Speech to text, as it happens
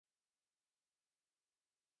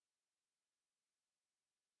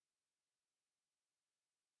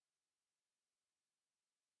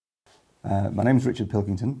My name's Richard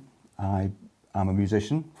Pilkington. I am a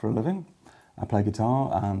musician for a living. I play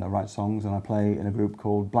guitar and I write songs, and I play in a group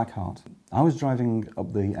called Blackheart. I was driving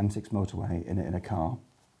up the M6 motorway in a car,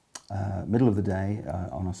 middle of the day,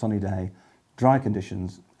 on a sunny day, dry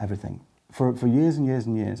conditions, everything. For years and years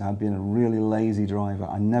and years, I'd been a really lazy driver.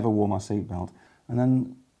 I never wore my seatbelt. And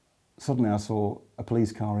then suddenly I saw a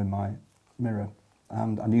police car in my mirror,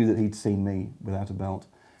 and I knew that he'd seen me without a belt.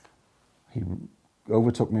 He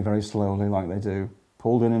overtook me very slowly, like they do,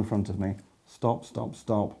 pulled in front of me, stop, stop,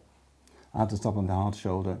 stop. I had to stop on the hard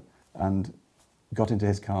shoulder and got into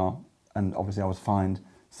his car, and obviously I was fined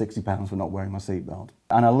 £60 for not wearing my seatbelt.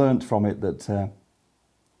 And I learnt from it that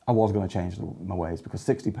I was going to change my ways, because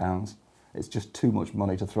 £60, it's just too much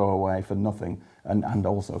money to throw away for nothing, and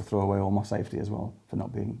also throw away all my safety as well for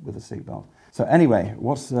not being with a seatbelt. So anyway,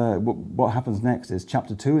 what happens next is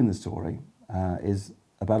chapter 2 in the story is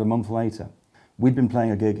about a month later. We'd been playing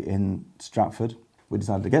a gig in Stratford. We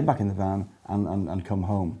decided to get back in the van and come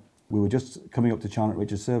home. We were just coming up to Charnock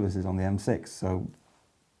Richards Services on the M6, so,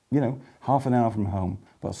 you know, half an hour from home.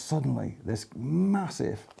 But suddenly, this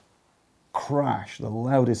massive crash, the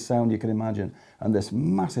loudest sound you can imagine, and this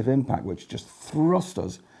massive impact which just thrust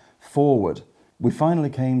us forward. We finally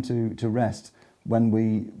came to rest when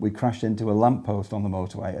we crashed into a lamppost on the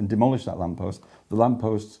motorway and demolished that lamppost. The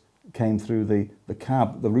lamppost came through the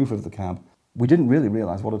cab, the roof of the cab. We didn't really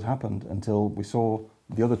realise what had happened until we saw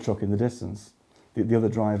the other truck in the distance. The other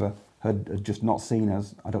driver had just not seen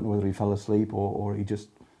us. I don't know whether he fell asleep or he just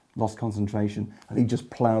lost concentration, and he just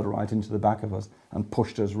ploughed right into the back of us and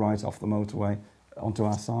pushed us right off the motorway onto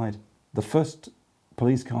our side. The first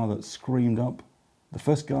police car that screamed up, the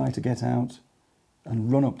first guy to get out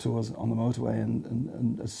and run up to us on the motorway,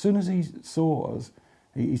 and as soon as he saw us,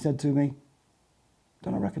 he said to me,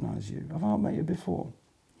 "Don't I recognise you? Have I met you before?"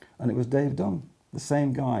 And it was Dave Dunn, the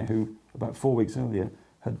same guy who, about 4 weeks earlier,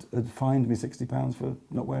 had fined me £60 for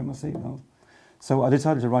not wearing my seatbelt. So I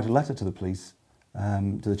decided to write a letter to the police,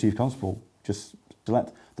 to the Chief Constable, just to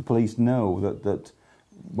let the police know that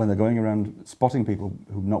when they're going around spotting people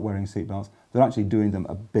who are not wearing seatbelts, they're actually doing them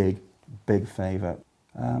a big, big favour.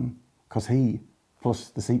 Because he, plus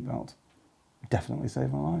the seatbelt, definitely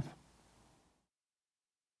saved my life.